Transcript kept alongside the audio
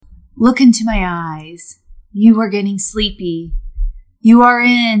Look into my eyes. You are getting sleepy. You are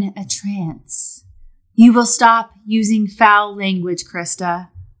in a trance. You will stop using foul language, Krista.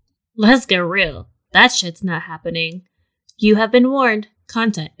 Let's get real. That shit's not happening. You have been warned.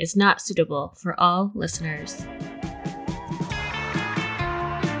 Content is not suitable for all listeners.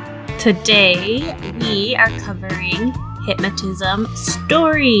 Today, we are covering hypnotism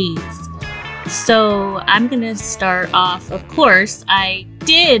stories. So I'm going to start off, of course, I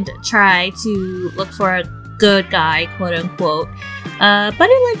did try to look for a good guy, quote unquote, but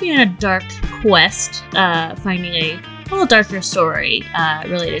it led me on a dark quest, finding a little darker story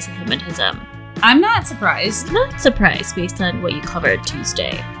related to hypnotism. I'm not surprised. Not surprised based on what you covered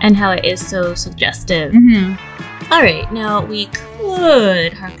Tuesday and how it is so suggestive. All right, now we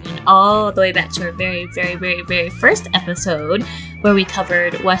could harken all the way back to our very, very, very, very first episode where we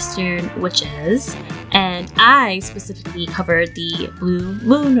covered Western witches, and I specifically covered the Blue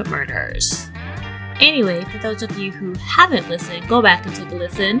Moon murders. Anyway, for those of you who haven't listened, go back and take a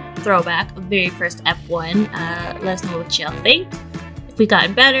listen. Throwback, very first F1. Let us know what y'all think. If we've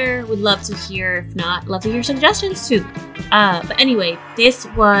gotten better, we'd love to hear. If not, love to hear suggestions too. But anyway, this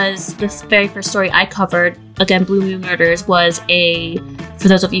very first story I covered. Again, Blue Moon Murders was for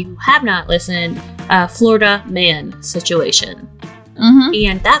those of you who have not listened, Florida man situation.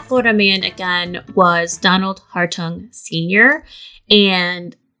 And that Florida man, again, was Donald Hartung Sr.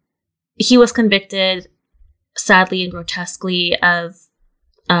 And he was convicted, sadly and grotesquely, of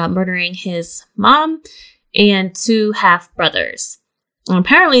murdering his mom and two half-brothers.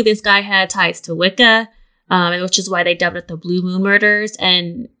 Apparently, this guy had ties to Wicca, which is why they dubbed it the Blue Moon Murders.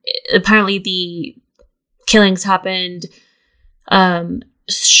 And apparently, the killings happened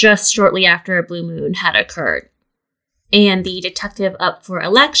just shortly after a blue moon had occurred. And the detective up for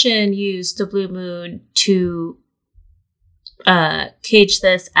election used the blue moon to cage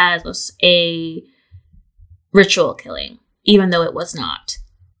this as a ritual killing, even though it was not.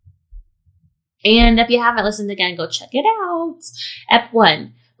 And if you haven't listened again, go check it out.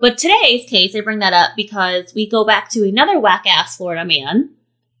 F1. But today's case, I bring that up because we go back to another whack-ass Florida man.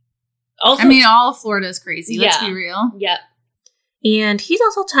 Also, all of Florida is crazy. Let's be real. Yep. And he's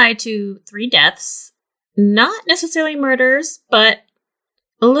also tied to 3 deaths. Not necessarily murders, but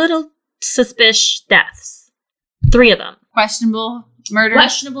a little suspicious deaths. 3 of them. Questionable murder?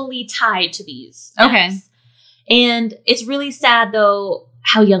 Questionably tied to these deaths. Okay. And it's really sad, though,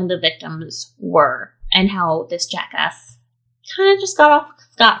 how young the victims were and how this jackass kind of just got off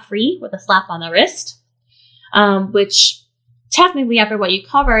scot-free with a slap on the wrist. Which, technically, after what you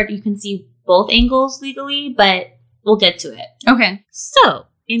covered, you can see both angles legally, but we'll get to it. Okay. So,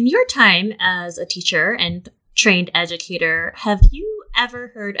 in your time as a teacher and trained educator, have you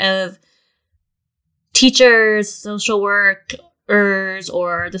ever heard of teachers, social workers,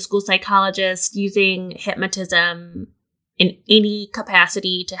 or the school psychologist using hypnotism in any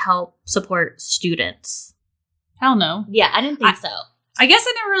capacity to help support students? Hell no. Yeah, I didn't think so. I guess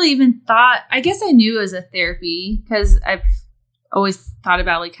I never really even thought, I guess I knew it was a therapy because I've always thought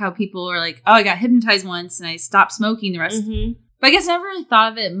about like how people are like, oh, I got hypnotized once and I stopped smoking the rest. But I guess I never really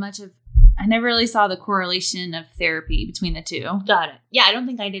thought of it I never really saw the correlation of therapy between the two. Got it. Yeah, I don't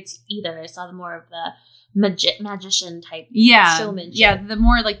think I did either. I saw more of the magician type showmanship. Yeah, the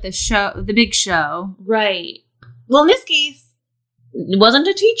more like the big show. Right. Well, in this case, it wasn't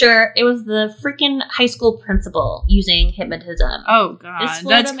a teacher. It was the freaking high school principal using hypnotism. Oh, God.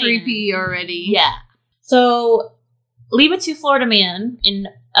 That's creepy already. Yeah. So, leave it to Florida man in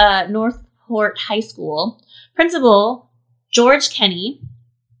Northport High School. Principal George Kenny.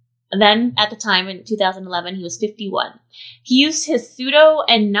 Then, at the time, in 2011, he was 51. He used his pseudo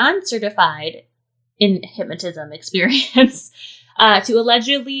and non-certified in hypnotism experience to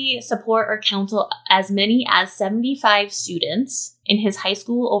allegedly support or counsel as many as 75 students in his high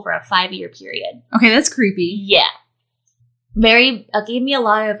school over a 5-year period. Okay, that's creepy. Yeah. Gave me a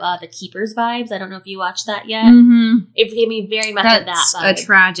lot of The Keepers vibes. I don't know if you watched that yet. It gave me very much of that vibe. That's a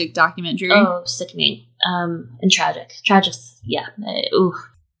tragic documentary. Oh, sickening. And tragic. Yeah. Ooh.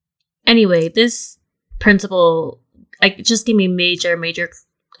 Anyway, this principal just gave me major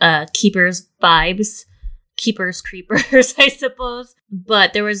Keepers vibes. Keepers creepers, I suppose.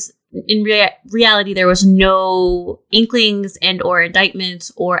 But there was, in reality, there was no inklings and or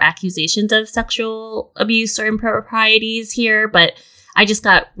indictments or accusations of sexual abuse or improprieties here. But I just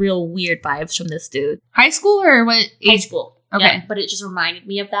got real weird vibes from this dude. High school or what? High school. Okay. Yeah, but it just reminded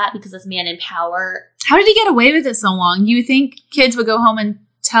me of that because this man in power. How did he get away with it so long? You would think kids would go home and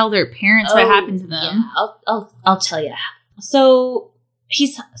tell their parents what happened to them. Yeah, I'll tell you. So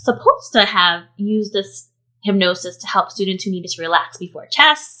he's supposed to have used this hypnosis to help students who needed to relax before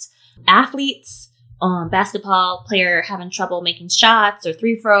tests athletes, basketball player having trouble making shots or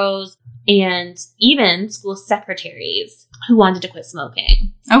free throws, and even school secretaries who wanted to quit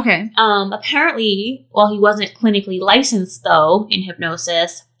smoking. Okay. Apparently, while he wasn't clinically licensed, though, in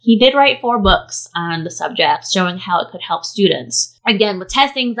hypnosis, he did write 4 books on the subject, showing how it could help students, again, with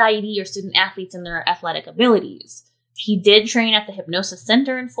test anxiety or student athletes and their athletic abilities. He did train at the Hypnosis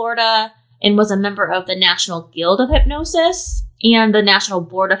Center in Florida and was a member of the National Guild of Hypnosis and the National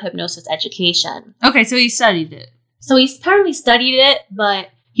Board of Hypnosis Education. Okay, so he studied it. So he apparently studied it, but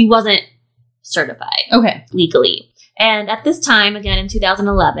he wasn't certified legally. And at this time, again, in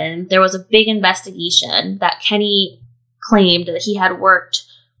 2011, there was a big investigation that Kenny claimed that he had worked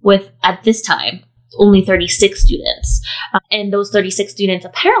with, at this time, only 36 students. And those 36 students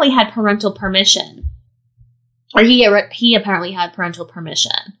apparently had parental permission. Or he apparently had parental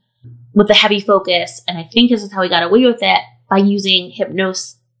permission with a heavy focus. And I think this is how he got away with it, by using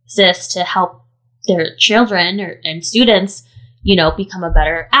hypnosis to help their children and students, become a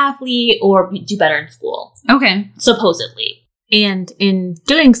better athlete or do better in school. Okay. Supposedly. And in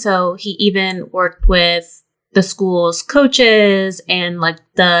doing so, he even worked with the school's coaches and like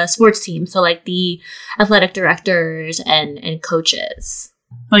the sports team. So like the athletic directors and coaches.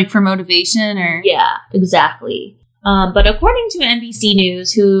 Like for motivation or? Yeah, exactly. But according to NBC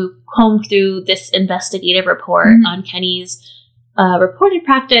News, who combed through this investigative report on Kenny's reported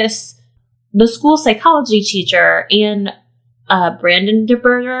practice, the school psychology teacher, Anne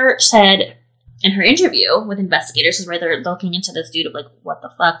Brandenburger, said in her interview with investigators, is where they're looking into this dude of like, what the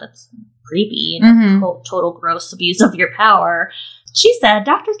fuck, that's creepy and total gross abuse of your power. She said,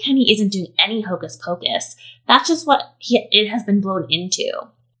 Dr. Kenny isn't doing any hocus pocus. That's just what it has been blown into.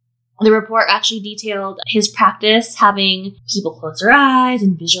 The report actually detailed his practice, having people close their eyes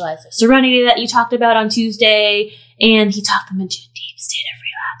and visualize the serenity that you talked about on Tuesday, and he talked them into a deep state of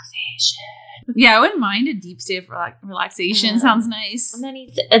relaxation. Yeah, I wouldn't mind a deep state of relaxation. Sounds nice. And then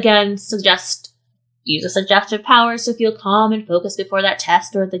he, again, use the suggestive powers to feel calm and focused before that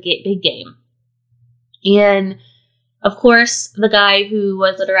test or the big game. And, of course, the guy who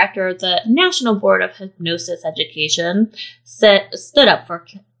was the director of the National Board of Hypnosis Education stood up for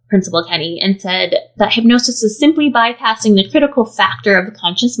Principal Kenny and said that hypnosis is simply bypassing the critical factor of the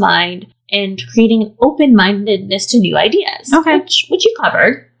conscious mind and creating an open-mindedness to new ideas. Okay. Which you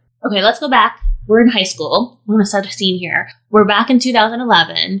covered. Okay, let's go back. We're in high school. I'm going to set a scene here. We're back in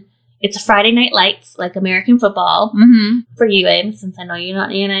 2011. It's a Friday Night Lights, like American football. For you, Aim, since I know you're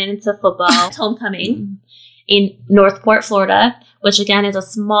not into football. It's homecoming in Northport, Florida, which again is a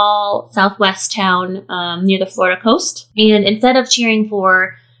small southwest town near the Florida coast. And instead of cheering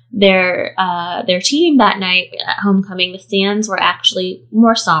for their team that night at homecoming, the stands were actually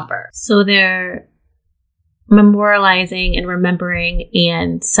more somber. So they're memorializing and remembering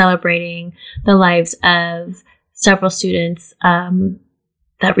and celebrating the lives of several students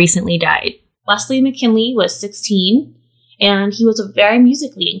that recently died. Wesley McKinley was 16, and he was very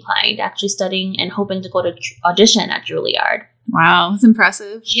musically inclined, actually studying and hoping to go to audition at Juilliard. Wow, that's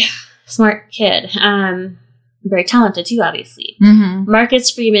impressive. Yeah, smart kid. Very talented too, obviously.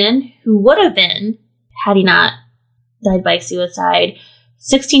 Marcus Freeman, who would have been, had he not died by suicide,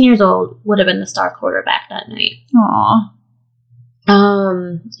 16 years old, would have been the star quarterback that night.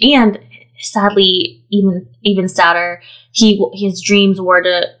 Aww. And sadly, even sadder, his dreams were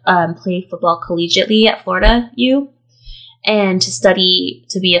to play football collegiately at Florida U and to study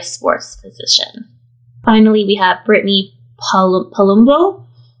to be a sports physician. Finally, we have Brittany Palumbo.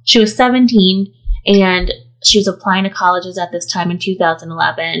 She was 17 and she was applying to colleges at this time in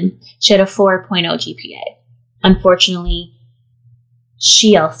 2011. She had a 4.0 GPA. Unfortunately,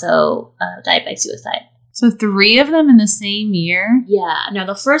 she also died by suicide. So 3 of them in the same year? Yeah. Now,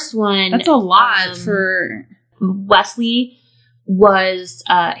 the first one... That's a lot for... Wesley was...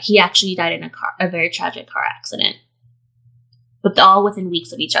 he actually died in a very tragic car accident. But all within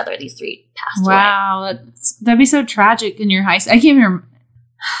weeks of each other, these 3 passed away. Wow. That'd be so tragic in your high school. I can't even remember...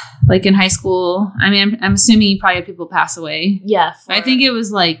 Like in high school, I mean, I'm assuming you probably had people pass away. Yeah. I think it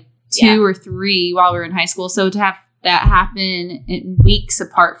was like 2 or 3 while we were in high school. So to have that happen in weeks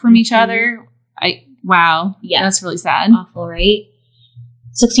apart from each other, wow. Yeah. That's really sad. Awful, right?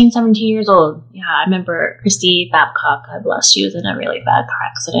 16, 17 years old. Yeah, I remember Christy Babcock, God bless. She was in a really bad car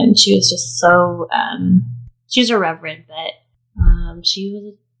accident. She was just so, she was irreverent, but she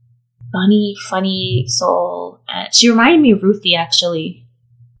was a funny soul. She reminded me of Ruthie, actually.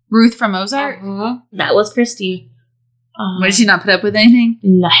 Ruth from Ozark? That was Christy. Did she not put up with anything?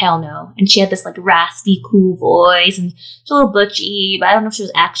 No, hell no. And she had this like raspy, cool voice, and she's a little butchy, but I don't know if she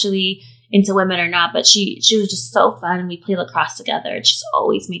was actually into women or not, but she was just so fun, and we played lacrosse together, and she's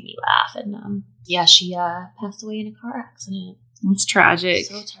always made me laugh. And she passed away in a car accident. It's tragic.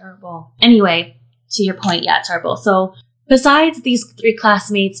 So terrible. Anyway, to your point, yeah, terrible. So besides these 3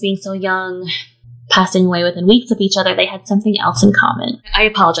 classmates being so young, passing away within weeks of each other, they had something else in common. I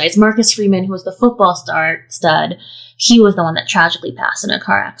apologize. Marcus Freeman, who was the football stud, he was the one that tragically passed in a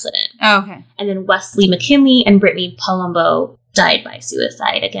car accident. Oh, okay. And then Wesley McKinley and Brittany Palumbo died by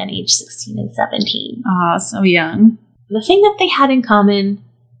suicide, again, age 16 and 17. Oh, so young. The thing that they had in common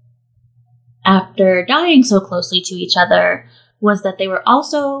after dying so closely to each other was that they were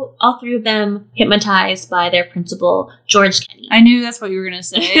also, all 3 of them, hypnotized by their principal, George Kenney. I knew that's what you were going to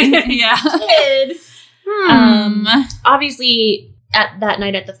say. Yeah. Did. Obviously, at that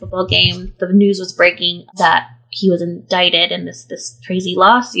night at the football game, the news was breaking that he was indicted in this crazy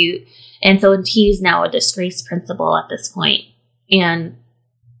lawsuit. And so he's now a disgraced principal at this point. And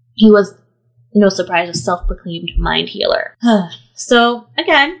he was, no surprise, a self-proclaimed mind healer. So,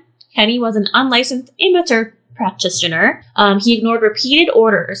 again, Kenney was an unlicensed amateur practitioner. He ignored repeated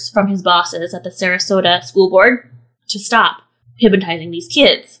orders from his bosses at the Sarasota School Board to stop hypnotizing these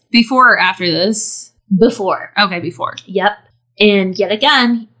kids. Before or after this? Before. Okay, before. Yep. And yet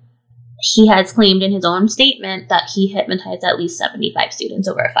again, he has claimed in his own statement that he hypnotized at least 75 students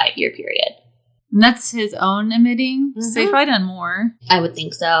over a 5-year period. And that's his own admitting? Mm-hmm. So he's probably done more. I would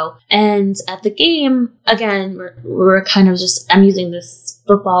think so. And at the game, again, we're kind of just, I'm using this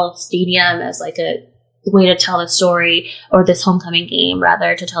football stadium as like a way to tell a story, or this homecoming game,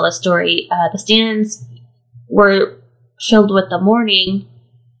 rather, to tell a story. The stands were filled with the mourning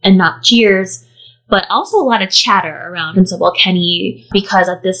and not cheers, but also a lot of chatter around Principal Kenney, because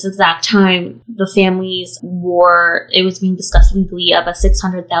at this exact time, the families it was being discussed legally of a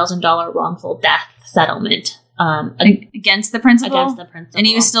 $600,000 wrongful death settlement. Against the principal? Against the principal. And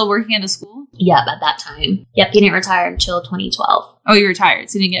he was still working at a school? Yep, at that time. Yep, he didn't retire until 2012. Oh, he retired,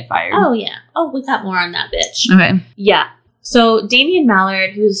 so he didn't get fired? Oh, yeah. Oh, we got more on that bitch. Okay. Yeah. So Damian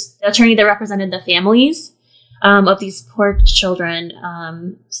Mallard, who's the attorney that represented the families of these poor children,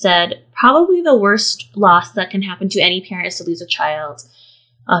 said, probably the worst loss that can happen to any parent is to lose a child.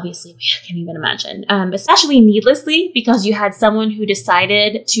 Obviously, we can't even imagine. Especially needlessly, because you had someone who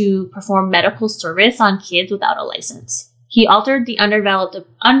decided to perform medical service on kids without a license. He altered the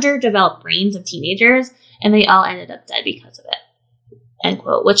underdeveloped brains of teenagers, and they all ended up dead because of it. End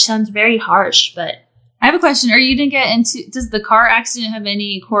quote. Which sounds very harsh, but... I have a question. Does the car accident have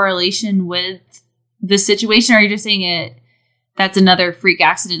any correlation with this situation, or are you just saying that's another freak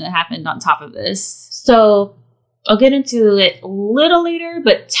accident that happened on top of this? So... I'll get into it a little later,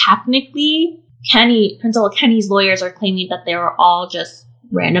 but technically, Principal Kenney's lawyers are claiming that they were all just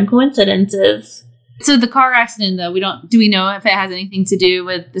random coincidences. So the car accident, though, do we know if it has anything to do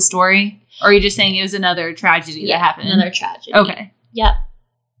with the story? Or are you just saying it was another tragedy that happened? Another tragedy. Okay. Yep.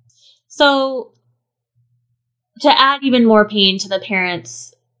 So, to add even more pain to the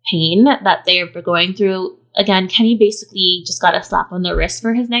parents' pain that they're going through, again, Kenney basically just got a slap on the wrist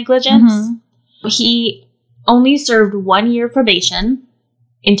for his negligence. Mm-hmm. He only served 1 year probation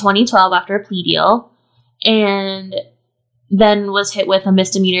in 2012 after a plea deal, and then was hit with a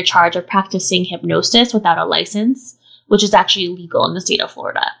misdemeanor charge of practicing hypnosis without a license, which is actually illegal in the state of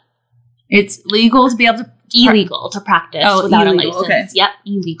Florida. It's legal to be able to... Illegal to practice without a license. Okay. Yep,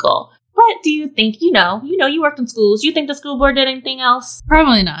 illegal. What do you think? You worked in schools. You think the school board did anything else?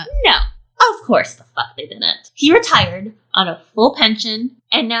 Probably not. No. Of course the fuck they didn't. He retired on a full pension,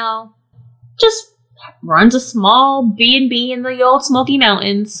 and now just runs a small B&B in the old Smoky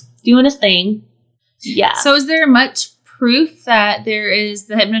Mountains, doing his thing. Yeah. So is there much proof that there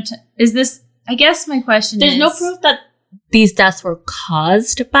is is this, I guess my question There's no proof that these deaths were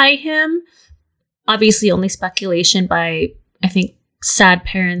caused by him. Obviously only speculation by, I think, sad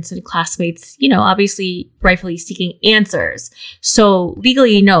parents and classmates, obviously rightfully seeking answers. So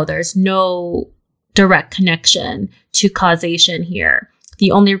legally, no, there's no direct connection to causation here.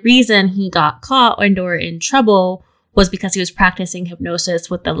 The only reason he got caught or in trouble was because he was practicing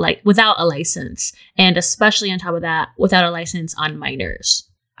hypnosis without a license, and especially on top of that, without a license on minors.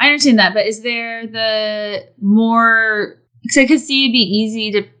 I understand that, but is there the more... Because I could see it'd be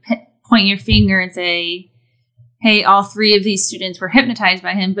easy to point your finger and say, hey, all 3 of these students were hypnotized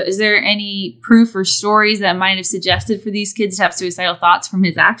by him, but is there any proof or stories that might have suggested for these kids to have suicidal thoughts from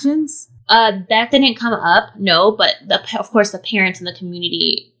his actions? That didn't come up, no, but of course the parents in the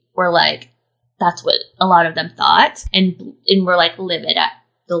community were like, that's what a lot of them thought, and were like livid at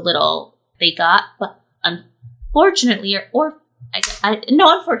the little they got, but unfortunately,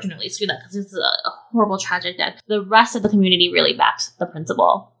 unfortunately, screw that, because this is a horrible, tragic death. The rest of the community really backed the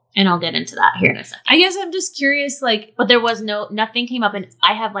principal. And I'll get into that here in a second. I guess I'm just curious, like... But there was nothing came up, and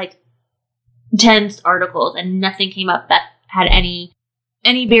I have, like, 10 articles, and nothing came up that had any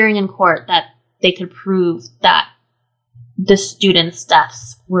bearing in court that they could prove that the student's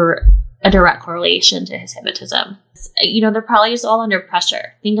deaths were a direct correlation to his hypnotism. You know, they're probably just all under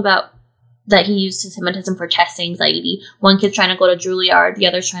pressure. Think about that he used his hypnotism for test anxiety. One kid's trying to go to Juilliard, the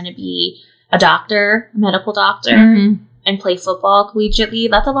other's trying to be a doctor, a medical doctor, and play football collegiately.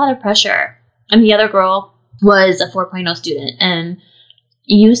 That's a lot of pressure. And the other girl was a 4.0 student, and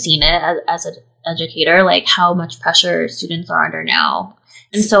you've seen it as an educator, like how much pressure students are under now.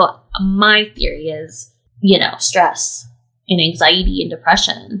 And so my theory is, you know, stress and anxiety and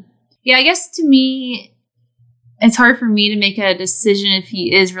depression. Yeah, I guess to me, it's hard for me to make a decision if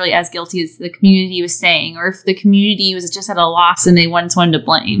he is really as guilty as the community was saying, or if the community was just at a loss and they wanted someone to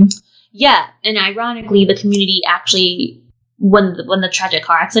blame. Yeah, and ironically, the community actually, when the tragic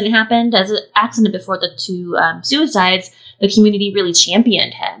car accident happened, as an accident before the two suicides, the community really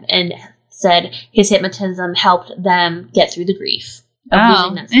championed him and said his hypnotism helped them get through the grief of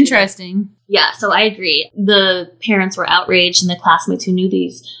losing that student. Interesting. Yeah, so I agree. The parents were outraged, and the classmates who knew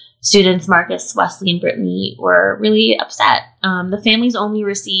these students, Marcus, Wesley, and Brittany, were really upset. The families only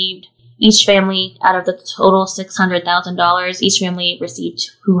received, each family, out of the total $600,000, each family received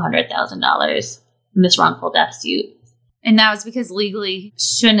 $200,000 in this wrongful death suit. And that was because legally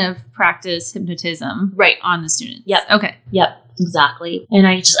shouldn't have practiced hypnotism on the students. Yep. Okay. Yep, exactly. And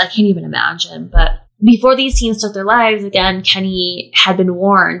I can't even imagine. But before these teens took their lives, again, Kenny had been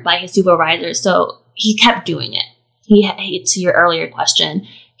warned by his supervisors, so he kept doing it. To your earlier question,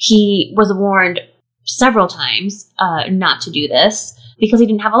 he was warned several times not to do this because he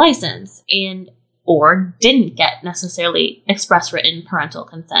didn't have a license or didn't get necessarily express written parental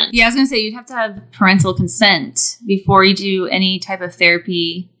consent. Yeah, I was going to say, you'd have to have parental consent before you do any type of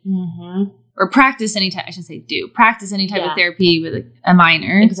therapy or practice any type, practice any type of therapy with a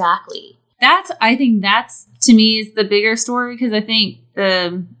minor. Exactly. I think that's, to me, is the bigger story, because I think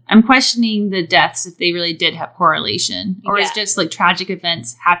I'm questioning the deaths if they really did have correlation, or it's just like tragic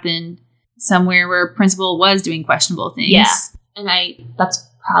events happened somewhere where a principal was doing questionable things. Yeah, and that's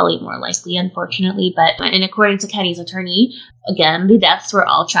probably more likely, unfortunately. And according to Kenny's attorney, again, the deaths were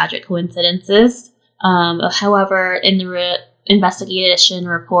all tragic coincidences. However, in the investigation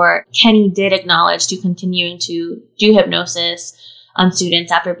report, Kenny did acknowledge to continuing to do hypnosis on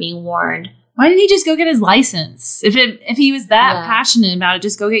students after being warned. Why didn't he just go get his license? If he was that passionate about it,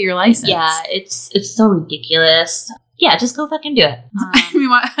 just go get your license. Yeah, it's so ridiculous. Yeah, just go fucking do it.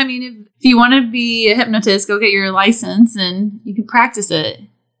 I mean, if you want to be a hypnotist, go get your license and you can practice it.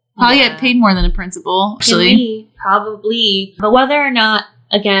 Probably get paid more than a principal, actually. Probably. But whether or not,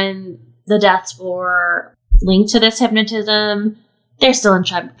 again, the deaths were linked to this hypnotism, they're still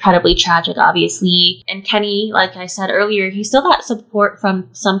incredibly tragic, obviously. And Kenny, like I said earlier, he still got support from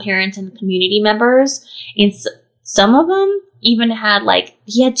some parents and community members. And some of them even had,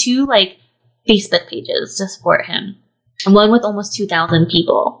 he had 2, Facebook pages to support him. And one with almost 2,000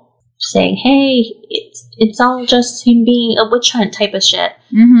 people saying, hey, it's all just him being a witch hunt type of shit.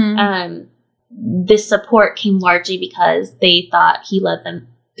 This support came largely because they thought he led them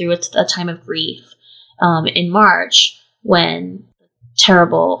through a time of grief in March when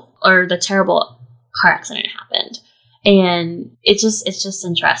the terrible car accident happened. And it's just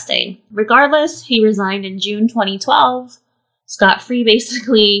interesting. Regardless, he resigned in June 2012, scot-free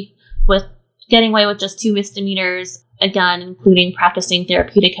basically, with getting away with just 2 misdemeanors, again, including practicing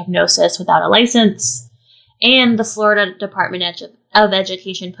therapeutic hypnosis without a license. And the Florida Department of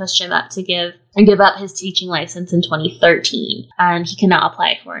Education pushed him up to give up his teaching license in 2013, and he cannot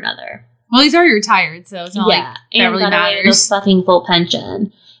apply for another. Well, he's already retired, so it's not like that really matters. Fucking full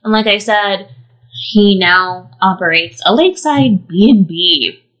pension. And like I said, he now operates a lakeside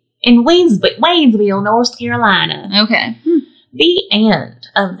B&B in Waynesville, North Carolina. Okay. The end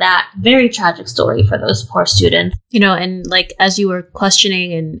of that very tragic story for those poor students. And as you were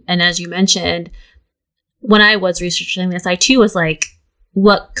questioning and as you mentioned, when I was researching this, I too was like,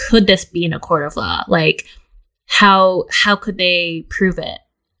 what could this be in a court of law? How could they prove it?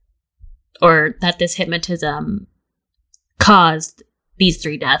 Or that this hypnotism caused these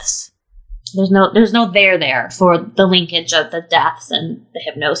 3 deaths? There's no there for the linkage of the deaths and the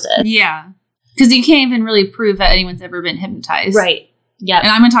hypnosis. Yeah. Because you can't even really prove that anyone's ever been hypnotized. Right. Yeah. And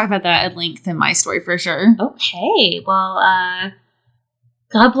I'm going to talk about that at length in my story for sure. Okay. Well,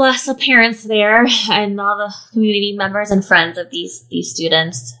 God bless the parents there and all the community members and friends of these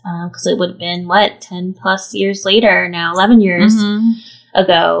students. Because it would have been, 10 plus years later now, 11 years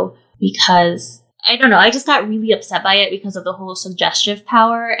ago. Because I don't know. I just got really upset by it because of the whole suggestive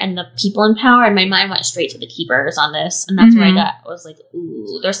power and the people in power. And my mind went straight to the keepers on this. And that's where I was like,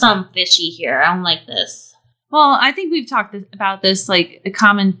 ooh, there's something fishy here. I don't like this. Well, I think we've talked about this, like a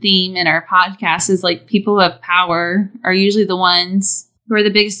common theme in our podcast is like people who have power are usually the ones who are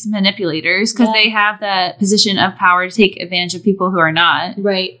the biggest manipulators because they have that position of power to take advantage of people who are not.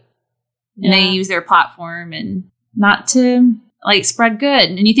 Right. And they use their platform and not to like spread good.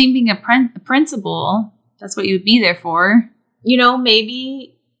 And you think being a principal, that's what you would be there for. You know,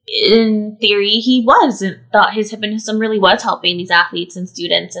 maybe in theory he was and thought his hypnotism really was helping these athletes and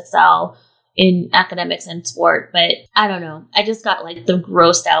students excel in academics and sport. But I don't know. I just got like the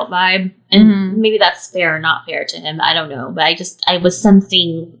grossed out vibe. And maybe that's fair or not fair to him. I don't know. But I was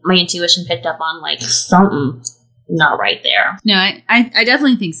sensing, my intuition picked up on like something not right there. No, I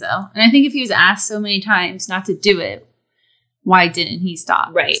definitely think so. And I think if he was asked so many times not to do it, why didn't he stop?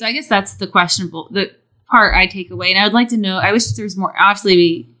 Right. So I guess that's the part I take away. And I would like to know, I wish there was more. Obviously,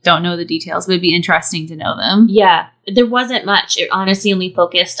 we don't know the details, but it'd be interesting to know them. Yeah. There wasn't much. It honestly only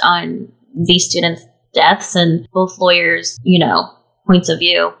focused on these students' deaths and both lawyers, you know, points of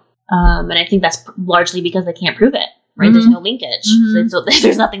view. And I think that's largely because they can't prove it, right? There's no linkage. So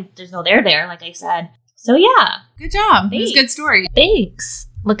there's no there, like I said. So yeah. Good job. It was a good story. Thanks.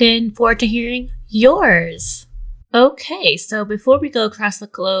 Looking forward to hearing yours. Okay, so before we go across the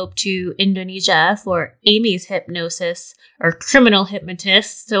globe to Indonesia for Amy's hypnosis or criminal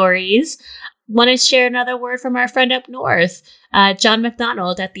hypnotist stories, want to share another word from our friend up north, John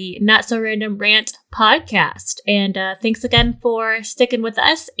McDonald at the Not So Random Rant podcast. And thanks again for sticking with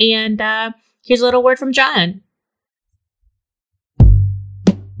us. And here's a little word from John.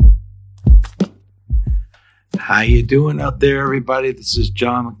 How you doing out there, everybody? This is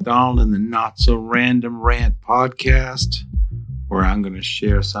John McDonald in the Not So Random Rant podcast, where I'm going to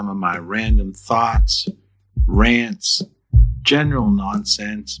share some of my random thoughts, rants, general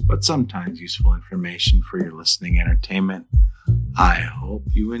nonsense, but sometimes useful information for your listening entertainment. I hope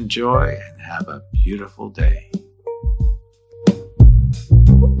you enjoy and have a beautiful day.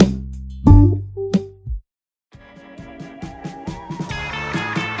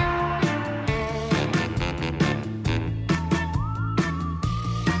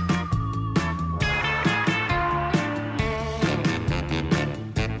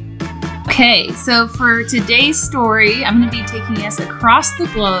 Okay, so for today's story, I'm going to be taking us across the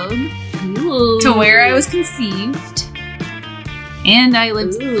globe to where I was conceived. And I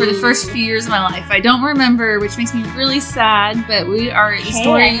lived for the first few years of my life. I don't remember, which makes me really sad, but we are the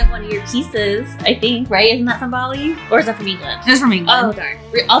story. I have one of your pieces, I think, right? Isn't that from Bali? Or is that from England? It's from England. Oh, darn.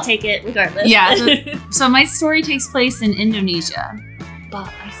 I'll take it regardless. Yeah. So my story takes place in Indonesia.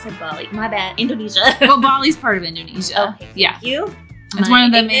 I said Bali. My bad. Indonesia. Well, Bali's part of Indonesia. Okay. Yeah. Thank you. It's one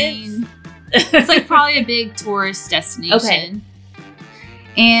of the main... It's like probably a big tourist destination. Okay.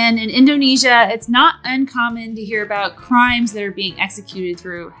 And in Indonesia, it's not uncommon to hear about crimes that are being executed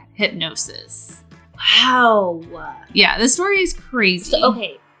through hypnosis. Wow. Yeah, the story is crazy. So,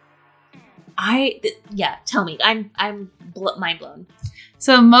 okay. Tell me. I'm mind blown.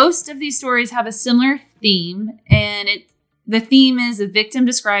 So most of these stories have a similar theme, and the theme is a victim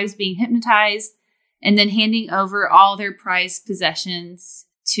describes being hypnotized and then handing over all their prized possessions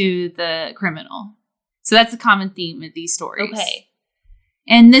to the criminal. So that's a common theme of these stories. Okay.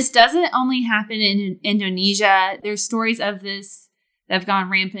 And this doesn't only happen in Indonesia. There's stories of this that have gone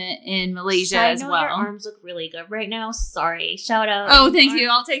rampant in Malaysia as well. Your arms look really good right now. Sorry. Shout out. Oh, thank you.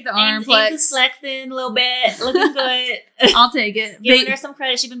 I'll take the arm flex. Flexing a little bit. Looking good. I'll take it. Giving her some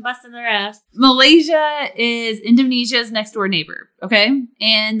credit. She's been busting their ass. Malaysia is Indonesia's next door neighbor. Okay.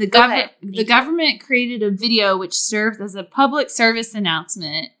 And the government created a video which served as a public service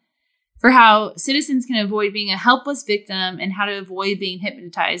announcement for how citizens can avoid being a helpless victim and how to avoid being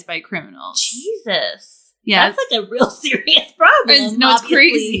hypnotized by criminals. Jesus. Yeah. That's like a real serious problem. It's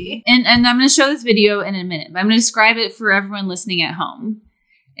crazy. And I'm going to show this video in a minute, but I'm going to describe it for everyone listening at home.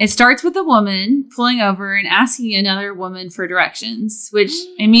 It starts with a woman pulling over and asking another woman for directions, which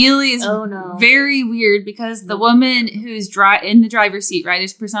immediately is very weird because the woman who's in the driver's seat, right,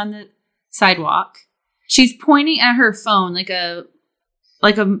 there's a person on the sidewalk. She's pointing at her phone like a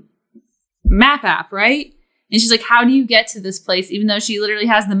map app, right? And she's like, how do you get to this place? Even though she literally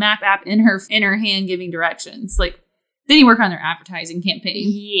has the map app in her hand giving directions. Like, they didn't work on their advertising campaign.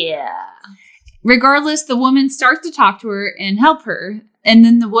 Yeah. Regardless, the woman starts to talk to her and help her. And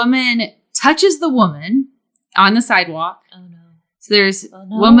then the woman touches the woman on the sidewalk. Oh, no. So there's a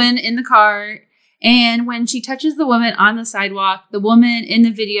woman in the car. And when she touches the woman on the sidewalk, the woman in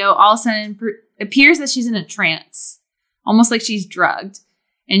the video all of a sudden appears that she's in a trance. Almost like she's drugged.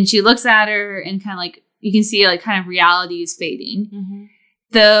 And she looks at her and kind of like, you can see like kind of reality is fading. Mm-hmm.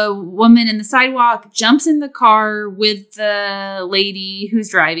 The woman in the sidewalk jumps in the car with the lady who's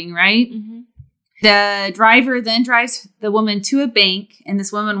driving, right? Mm-hmm. The driver then drives the woman to a bank, and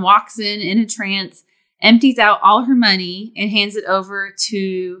this woman walks in a trance, empties out all her money, and hands it over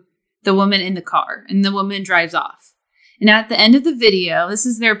to the woman in the car, and the woman drives off. And at the end of the video, this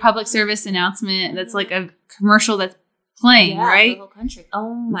is their public service announcement that's like a commercial that's playing, right? The whole country.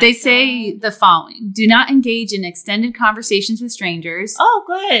 Oh my They say the following: do not engage in extended conversations with strangers. Oh,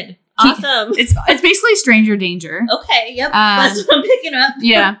 good. Awesome. It's basically stranger danger. Okay, yep. That's what I'm picking up.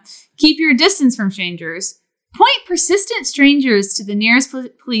 Yeah. Keep your distance from strangers. Point persistent strangers to the nearest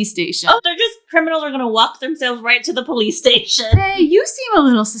police station. Oh, they're just criminals are going to walk themselves right to the police station. Hey, you seem a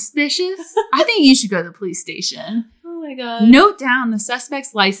little suspicious. I think you should go to the police station. Oh my God. Note down the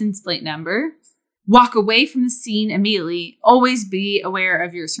suspect's license plate number. Walk away from the scene immediately. Always be aware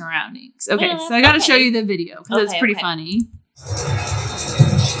of your surroundings. Okay, so I got to show you the video because it's pretty funny.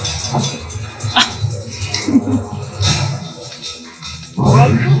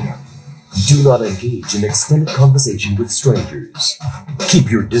 Do not engage in extended conversation with strangers. Keep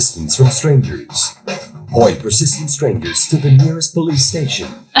your distance from strangers. Point persistent strangers to the nearest police station.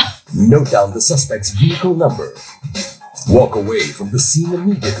 Note down the suspect's vehicle number. Walk away from the scene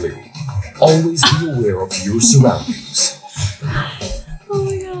immediately. Always be aware of your surroundings. Oh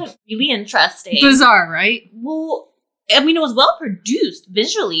my God. Really interesting. Bizarre, right? Well, I mean, it was well produced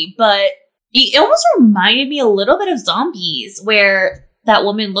visually, but it almost reminded me a little bit of Zombies, where that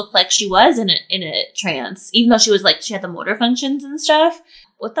woman looked like she was in a trance, even though she was like, she had the motor functions and stuff.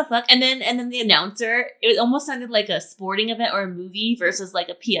 What the fuck? And then the announcer, it almost sounded like a sporting event or a movie versus like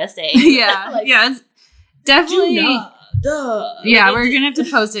a PSA. Yeah, like, yeah, it's definitely. Yeah, like, we're gonna have to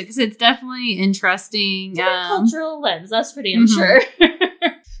post it because it's definitely interesting. Cultural lens, that's for damn sure.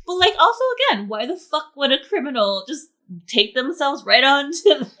 But like, also again, why the fuck would a criminal just take themselves right on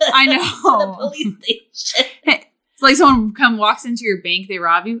to the, I know. to the police station? It's like someone walks into your bank, they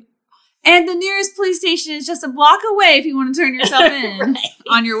rob you. And the nearest police station is just a block away if you want to turn yourself in Right.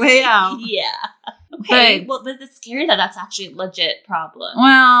 on your way out. Yeah. Okay. But it's scary that that's actually a legit problem.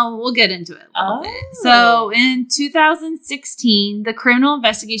 Well, we'll get into it a little bit. So in 2016, the Criminal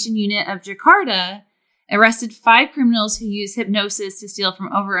Investigation Unit of Jakarta arrested 5 criminals who used hypnosis to steal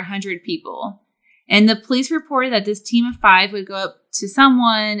from over 100 people. And the police reported that this team of 5 would go up to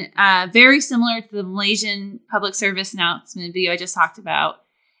someone very similar to the Malaysian public service announcement video I just talked about.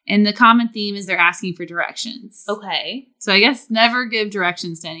 And the common theme is they're asking for directions. Okay. So I guess never give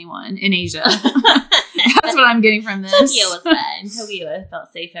directions to anyone in Asia. That's what I'm getting from this. Tokyo was fun. Tokyo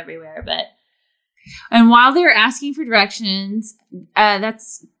felt safe everywhere, but... And while they were asking for directions,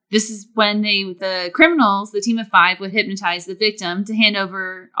 this is when the criminals, the team of 5, would hypnotize the victim to hand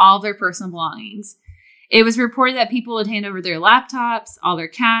over all their personal belongings. It was reported that people would hand over their laptops, all their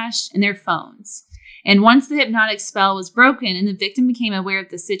cash, and their phones. And once the hypnotic spell was broken and the victim became aware of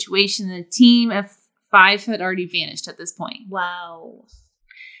the situation, the team of 5 had already vanished at this point. Wow.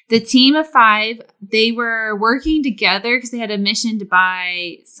 The team of 5, they were working together because they had a mission to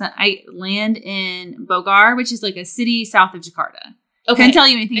buy land in Bogor, which is like a city south of Jakarta. Okay. Can't tell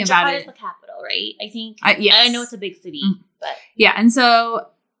you anything about Jakarta's it. the capital, right? I think. Yes. I know it's a big city, but... Yeah, and so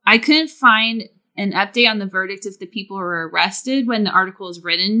I couldn't find an update on the verdict if the people were arrested when the article was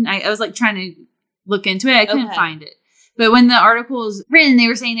written. I was like trying to look into it. I couldn't find it. But when the article was written, they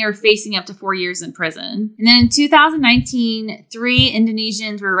were saying they were facing up to 4 years in prison. And then in 2019, 3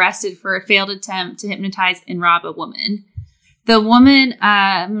 Indonesians were arrested for a failed attempt to hypnotize and rob a woman. The woman,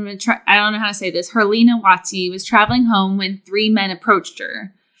 I don't know how to say this, Herlina Wati, was traveling home when 3 men approached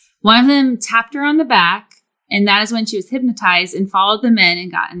her. One of them tapped her on the back, and that is when she was hypnotized and followed the men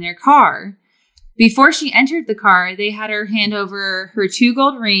and got in their car. Before she entered the car, they had her hand over her 2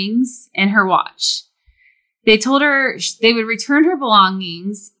 gold rings and her watch. They told her they would return her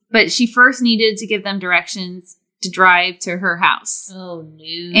belongings, but she first needed to give them directions to drive to her house. Oh,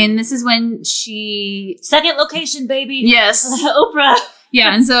 no. And this is when she... Second location, baby. Yes. Oprah.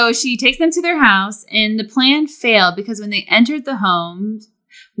 Yeah, and so she takes them to their house, and the plan failed because when they entered the home,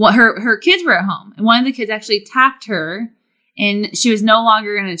 her kids were at home, and one of the kids actually tapped her, and she was no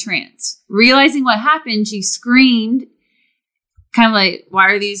longer in a trance. Realizing what happened, she screamed, kind of like, why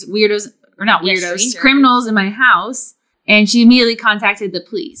are these weirdos, or not weirdos, criminals in my house? And she immediately contacted the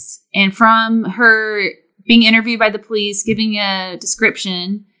police. And from her being interviewed by the police, giving a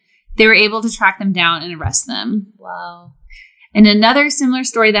description, they were able to track them down and arrest them. Wow. And another similar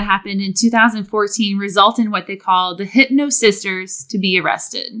story that happened in 2014 resulted in what they call the Hypno Sisters to be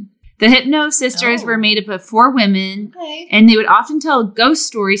arrested. The Hypno Sisters were made up of 4 women, and they would often tell ghost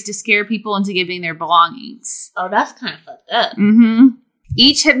stories to scare people into giving their belongings. Oh, that's kind of fucked up. Mm-hmm.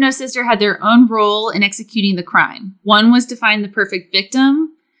 Each Hypno Sister had their own role in executing the crime. One was to find the perfect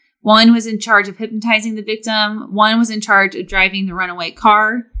victim. One was in charge of hypnotizing the victim. One was in charge of driving the runaway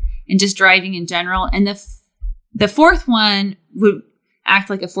car and just driving in general. And the fourth one would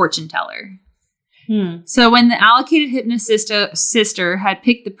act like a fortune teller. So when the allocated sister had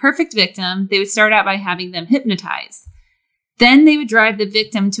picked the perfect victim, they would start out by having them hypnotized. Then they would drive the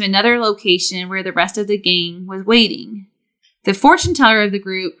victim to another location where the rest of the gang was waiting. The fortune teller of the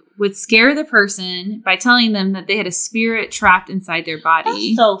group would scare the person by telling them that they had a spirit trapped inside their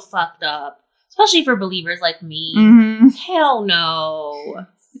body. That's so fucked up. Especially for believers like me. Hell no.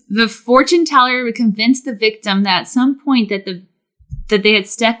 The fortune teller would convince the victim that at some point that they had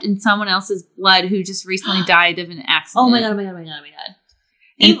stepped in someone else's blood who just recently died of an accident. Oh my god, oh my god, oh my god, oh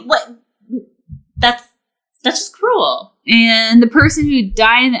my god. What? That's just cruel. And the person who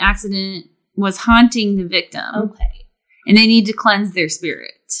died in the accident was haunting the victim. Okay. And they need to cleanse their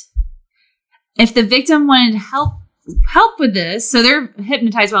spirit. If the victim wanted to help with this, so they're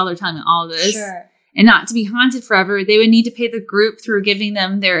hypnotized while they're telling them all of this, and not to be haunted forever, they would need to pay the group through giving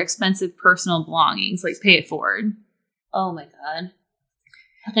them their expensive personal belongings, like pay it forward. Oh my god.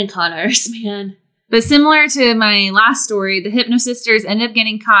 Fucking con artists, man. But similar to my last story, the Hypno Sisters ended up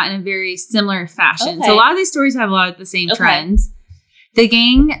getting caught in a very similar fashion. So a lot of these stories have a lot of the same trends. The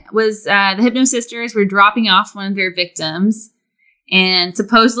gang was, the Hypno Sisters were dropping off one of their victims, and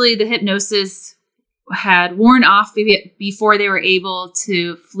supposedly the hypnosis had worn off before they were able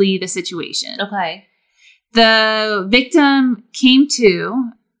to flee the situation. Okay. The victim came to,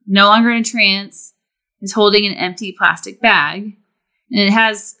 no longer in a trance, is holding an empty plastic bag. And it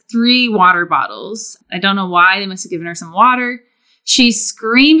has 3 water bottles. I don't know why. They must have given her some water. She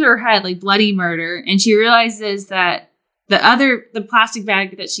screamed her head like bloody murder. And she realizes that the plastic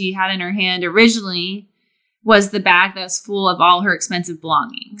bag that she had in her hand originally was the bag that was full of all her expensive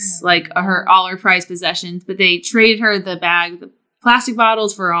belongings, like all her prized possessions. But they traded her the plastic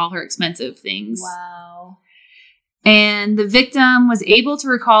bottles for all her expensive things. Wow. And the victim was able to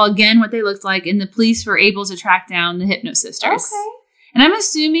recall again what they looked like, and the police were able to track down the Hypno Sisters. Okay. And I'm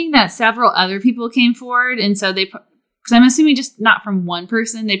assuming that several other people came forward, and so because I'm assuming just not from one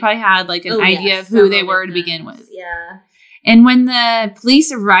person, they probably had like an idea of who they were to begin with. Yeah. And when the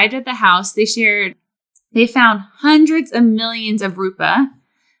police arrived at the house, they found hundreds of millions of rupa,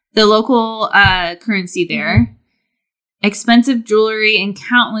 the local currency there, expensive jewelry, and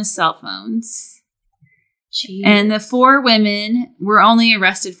countless cell phones. Jeez. And the 4 women were only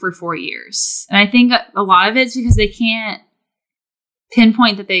arrested for 4 years. And I think a lot of it's because they can't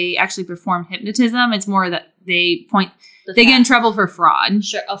pinpoint that they actually perform hypnotism. It's more that they get in trouble for fraud.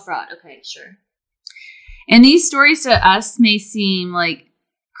 Sure. Oh, fraud. Okay, sure. And these stories to us may seem like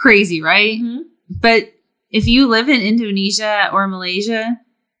crazy, right? But if you live in Indonesia or Malaysia,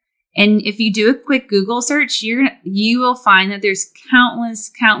 and if you do a quick Google search, you will find that there's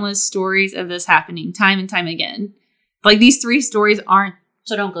countless stories of this happening time and time again. Like, these 3 stories aren't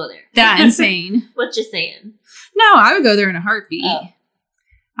so don't go there. That insane. What you saying? No, I would go there in a heartbeat. Oh.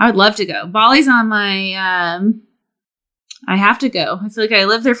 I would love to go. Bali's on my, I have to go. I feel like I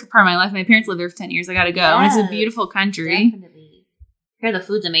lived there for part of my life. My parents lived there for 10 years. I got to go. Yes, and it's a beautiful country. Definitely. I hear the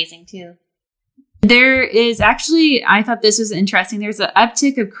food's amazing too. There is actually, I thought this was interesting. There's an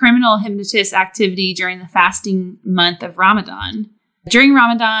uptick of criminal hypnotist activity during the fasting month of Ramadan. During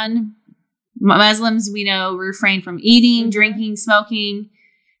Ramadan, Muslims, we know, refrain from eating, drinking, smoking,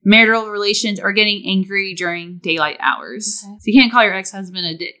 marital relations, or getting angry during daylight hours. Okay. So you can't call your ex-husband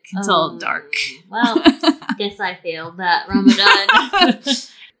a dick until dark. Well, guess I failed that Ramadan.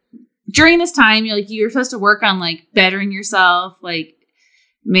 During this time, you're supposed to work on like bettering yourself, like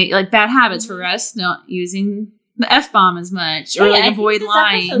bad habits for us, not using the F-bomb as much, or avoid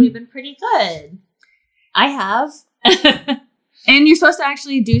lying. Episode, we've been pretty good. I have. And you're supposed to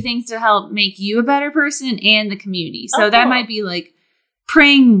actually do things to help make you a better person and the community. So that might be like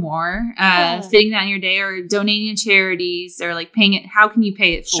praying more, fitting that in your day, or donating to charities, or like paying it. How can you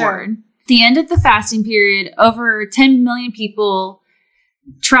pay it forward? At the end of the fasting period, over 10 million people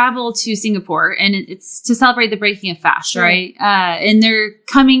travel to Singapore, and it's to celebrate the breaking of fast, right? And they're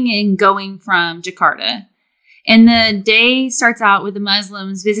coming and going from Jakarta. And the day starts out with the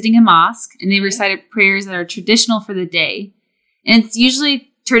Muslims visiting a mosque, and they recite prayers that are traditional for the day. And it's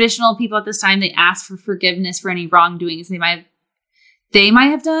usually traditional people at this time, they ask for forgiveness for any wrongdoings they might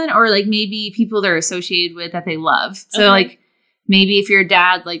have done, or like maybe people they're associated with that they love. So like maybe if your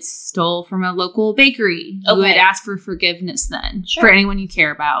dad like stole from a local bakery, you would ask for forgiveness then for anyone you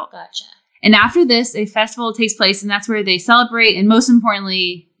care about. Gotcha. And after this, a festival takes place, and that's where they celebrate. And most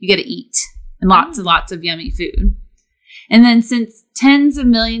importantly, you get to eat and lots and lots of yummy food. And then since tens of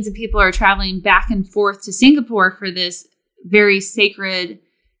millions of people are traveling back and forth to Singapore for this very sacred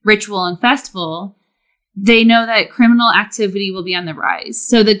ritual and festival, they know that criminal activity will be on the rise.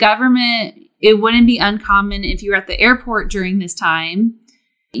 So the government, it wouldn't be uncommon if you were at the airport during this time,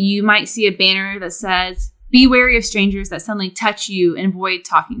 you might see a banner that says, "Be wary of strangers that suddenly touch you and avoid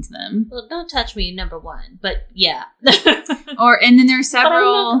talking to them." Well, don't touch me, number one. But yeah. And then there are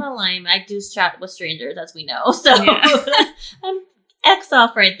several. But I'm not gonna lie, I do chat with strangers, as we know. So I'm X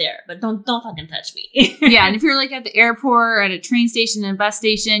off right there. But don't fucking touch me. Yeah, and if you're like at the airport or at a train station and bus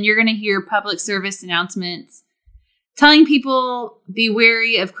station, you're gonna hear public service announcements telling people be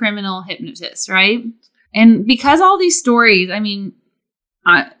wary of criminal hypnotists, right? And because all these stories, I mean,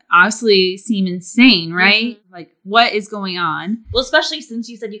 obviously seem insane, right? Mm-hmm. Like, what is going on? Well, especially since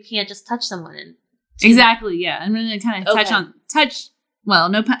you said you can't just touch someone. Exactly, yeah. I'm going to kind of well,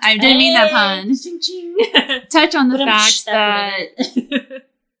 no pun. I didn't mean that pun. Ching, ching. Touch on the fact that,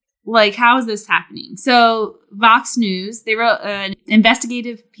 like, how is this happening? So, Vox News, they wrote an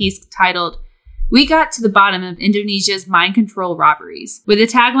investigative piece titled, "We got to the bottom of Indonesia's mind control robberies," with a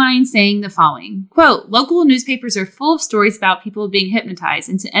tagline saying the following, quote, "Local newspapers are full of stories about people being hypnotized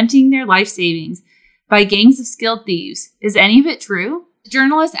into emptying their life savings by gangs of skilled thieves. Is any of it true?"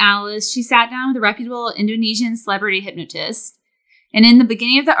 Journalist Alice, she sat down with a reputable Indonesian celebrity hypnotist. And in the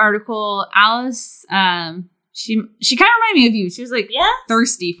beginning of the article, Alice, she kind of reminded me of you. She was like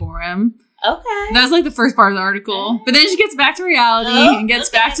thirsty for him. Okay. That was like the first part of the article. But then she gets back to reality and gets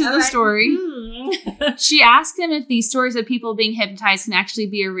back to the story. She asked him if these stories of people being hypnotized can actually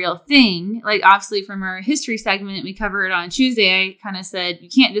be a real thing. Like, obviously, from our history segment we covered on Tuesday, I kind of said you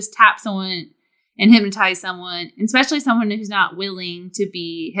can't just tap someone and hypnotize someone, especially someone who's not willing to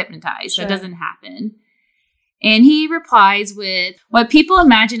be hypnotized. Sure. That doesn't happen. And he replies with, "What people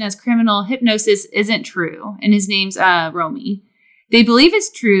imagine as criminal hypnosis isn't true." And his name's Romy. "They believe it's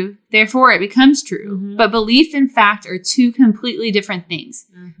true, therefore it becomes true. Mm-hmm. But belief and fact are two completely different things.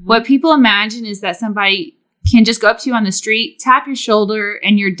 Mm-hmm. What people imagine is that somebody can just go up to you on the street, tap your shoulder,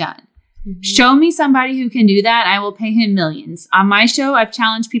 and you're done. Mm-hmm. Show me somebody who can do that, I will pay him millions. On my show, I've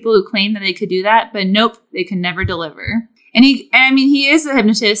challenged people who claim that they could do that, but nope, they can never deliver." And he is a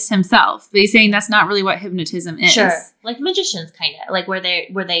hypnotist himself, but he's saying that's not really what hypnotism is. Sure. Like magicians, kind of. Like where they,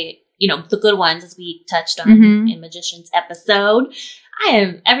 the good ones, as we touched on in Magicians episode.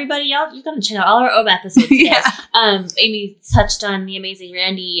 Everybody else, you're going to check out all our old episodes today. Yeah. Amy touched on the amazing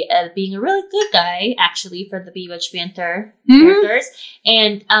Randy being a really good guy, actually, for the Bewitched Banter characters.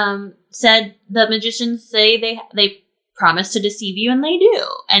 And said the magicians say they promise to deceive you, and they do.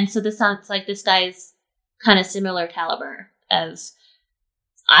 And so this sounds like this guy's kind of similar caliber of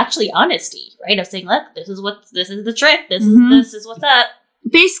actually honesty, right? Of saying, look, this is the trick. This is what's up.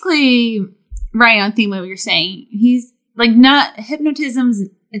 Basically, right on theme of what you're saying. He's like, not hypnotism's,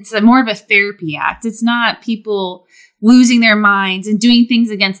 it's more of a therapy act. It's not people losing their minds and doing things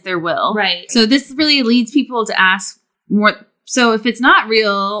against their will. Right. So this really leads people to ask more. So if it's not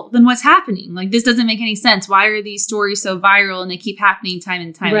real, then what's happening? Like, this doesn't make any sense. Why are these stories so viral and they keep happening time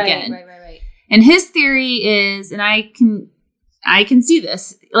and time again? Right. And his theory is, and I can see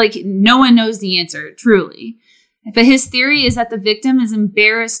this, like, no one knows the answer, truly. But his theory is that the victim is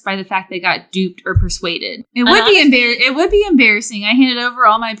embarrassed by the fact they got duped or persuaded. It would be embarrassing. I handed over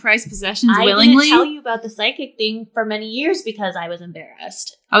all my prized possessions willingly. I didn't tell you about the psychic thing for many years because I was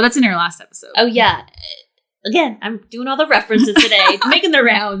embarrassed. Oh, that's in our last episode. Oh, yeah. Again, I'm doing all the references today, making the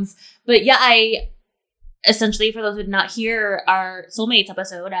rounds. But yeah, essentially, for those who did not hear our Soulmates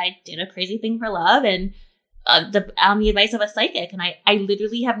episode, I did a crazy thing for love and on the advice of a psychic. And I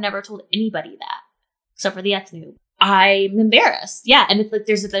literally have never told anybody that, except for the ex-noob. I'm embarrassed. Yeah. And it's like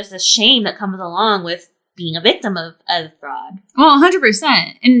there's a shame that comes along with being a victim of fraud. Well,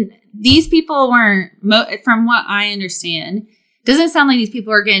 100%. And these people weren't, from what I understand, doesn't sound like these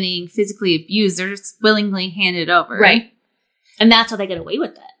people are getting physically abused. They're just willingly handed over. Right. And that's how they get away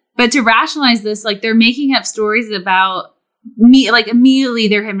with it. But to rationalize this, like, they're making up stories about me, like, immediately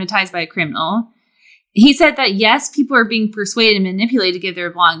they're hypnotized by a criminal. He said that, yes, people are being persuaded and manipulated to give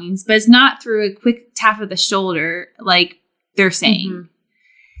their belongings, but it's not through a quick tap of the shoulder like they're saying. Mm-hmm.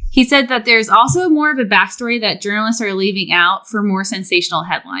 He said that there's also more of a backstory that journalists are leaving out for more sensational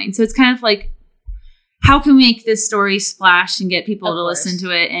headlines. So it's kind of like, how can we make this story splash and get people to listen to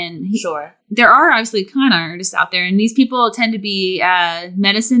it? And there are obviously con artists out there, and these people tend to be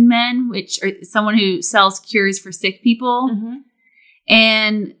medicine men, which are someone who sells cures for sick people. Mm-hmm.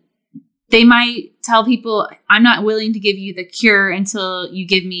 And they might tell people, I'm not willing to give you the cure until you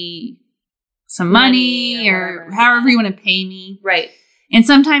give me some money or however you want to pay me. Right. And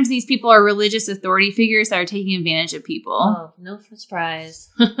sometimes these people are religious authority figures that are taking advantage of people. Oh, no surprise.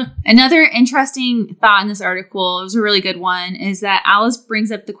 Another interesting thought in this article, it was a really good one, is that Alice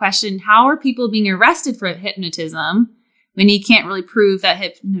brings up the question, how are people being arrested for hypnotism when you can't really prove that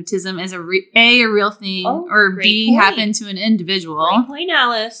hypnotism is a real thing, or B, happened to an individual? Great point,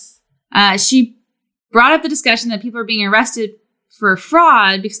 Alice. She brought up the discussion that people are being arrested for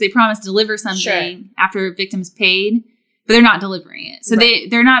fraud because they promised to deliver something after victims paid, but they're not delivering it. So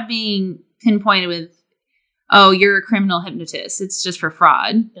they're not being pinpointed with, oh, you're a criminal hypnotist. It's just for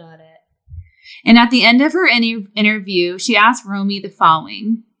fraud. Got it. And at the end of her interview, she asked Romy the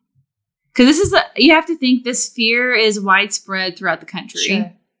following. Because you have to think this fear is widespread throughout the country.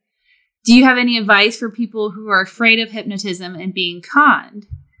 Sure. Do you have any advice for people who are afraid of hypnotism and being conned?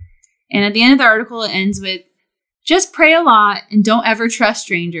 And at the end of the article, it ends with, just pray a lot and don't ever trust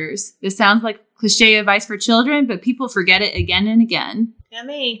strangers. This sounds like cliche advice for children, but people forget it again and again. Yeah,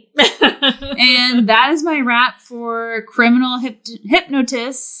 me. And that is my wrap for criminal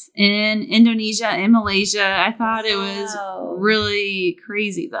hypnotists in Indonesia and Malaysia. I thought it was really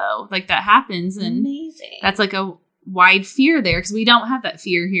crazy, though. Like, that happens. And amazing. That's like a wide fear there because we don't have that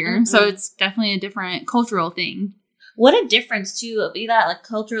fear here. Mm-hmm. So it's definitely a different cultural thing. What a difference, too. Be that, like,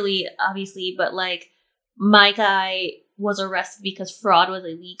 culturally, obviously, but, like, my guy was arrested because fraud was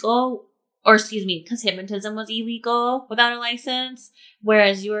illegal. Or, excuse me, because hypnotism was illegal without a license,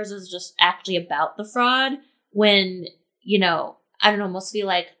 whereas yours is just actually about the fraud when, you know, I don't know, most feel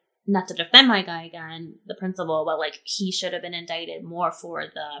like, not to defend my guy again, the principal, but, like, he should have been indicted more for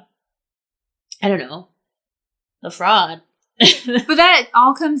the, I don't know, the fraud. But that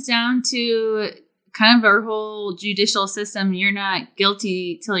all comes down to kind of our whole judicial system. You're not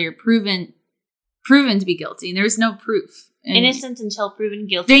guilty till you're proven to be guilty, and there's no proof. Innocent until proven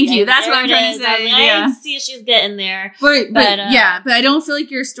guilty. Thank you. That's what I'm trying to say. I see she's getting there. But I don't feel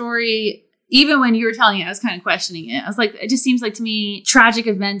like your story, even when you were telling it, I was kind of questioning it. I was like, it just seems like to me, tragic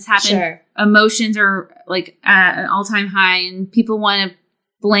events happen. Sure. Emotions are like at an all-time high, and people want to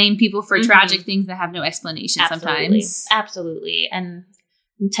blame people for tragic things that have no explanation sometimes. Absolutely. And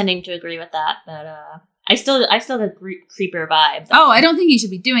I'm tending to agree with that. But I still get creeper vibe. Oh, I don't think you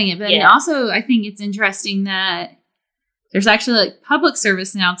should be doing it. But also, I think it's interesting that there's actually like public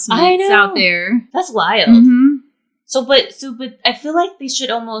service announcements out there. That's wild. Mm-hmm. So, but I feel like they should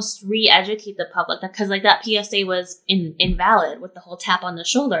almost re-educate the public because like that PSA was invalid with the whole tap on the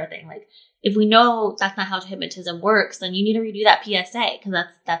shoulder thing. Like, if we know that's not how hypnotism works, then you need to redo that PSA because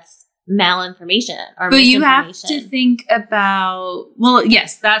that's malinformation or but you have to think about, well,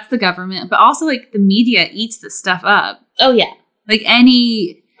 yes, that's the government, but also like the media eats this stuff up. Oh yeah, like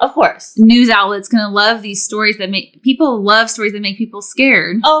any. Of course. News outlets going to love these stories that make people love stories that make people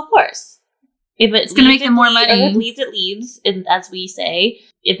scared. Oh, of course. If it's going to make them more money. If it leads, as we say.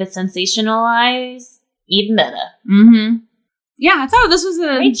 If it's sensationalized, even better. Mm-hmm. Yeah, I thought this was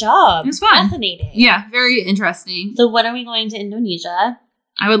a great job. It was fun. Fascinating. Yeah, very interesting. So when are we going to Indonesia?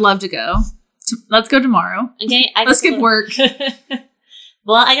 I would love to go. Let's go tomorrow. Okay. Let's skip work.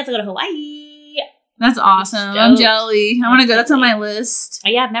 Well, I get to go to Hawaii. That's awesome. I'm jelly. I want to go. That's on my list.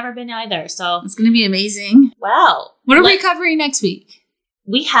 Yeah, I've never been either, so it's going to be amazing. Wow. What are we covering next week?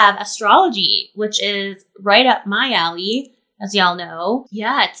 We have astrology, which is right up my alley, as y'all know.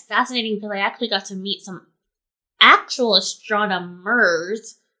 Yeah, it's fascinating because I actually got to meet some actual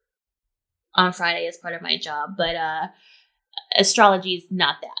astronomers on Friday as part of my job, but astrology is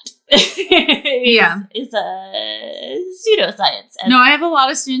not that. It's a pseudoscience. No, I have a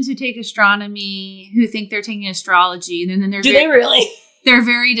lot of students who take astronomy who think they're taking astrology, and then they're they really? They're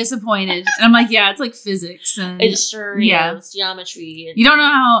very disappointed. And I'm like, yeah, it's like physics. And it sure is. Geometry. You don't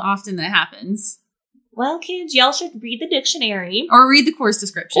know how often that happens. Well, kids, y'all should read the dictionary. Or read the course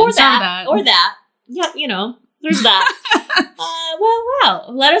description. Or that. Yeah, you know, there's that. Well,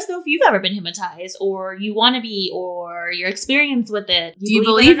 let us know if you've ever been hypnotized, or you want to be, or your experience with it. Do you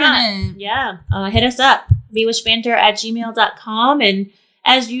believe in it? Yeah. Hit us up. bewitchedbanter@gmail.com. And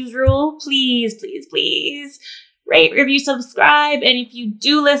as usual, please, please, please rate, review, subscribe. And if you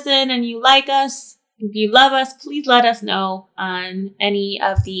do listen and you like us, if you love us, please let us know on any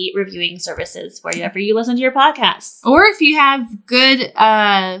of the reviewing services wherever you listen to your podcasts. Or if you have good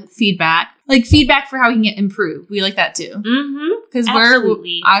feedback, like feedback for how we can get improved. We like that too. Mm-hmm. Because we're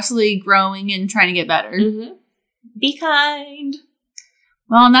obviously growing and trying to get better. Mm-hmm. Be kind.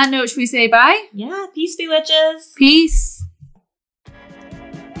 Well, on that note, should we say bye? Yeah. Peace, bewitches. Peace.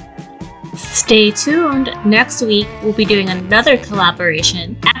 Stay tuned. Next week, we'll be doing another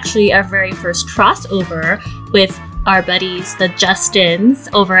collaboration, actually our very first crossover with our buddies, the Justins,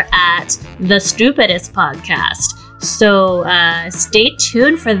 over at The Stupidest Podcast. So stay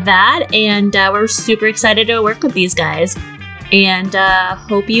tuned for that, and we're super excited to work with these guys, and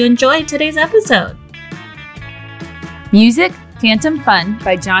hope you enjoyed today's episode. Music, Phantom Fun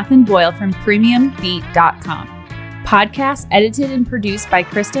by Jonathan Boyle from PremiumBeat.com. Podcast edited and produced by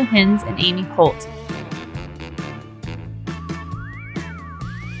Krista Hinz and Amy Holt.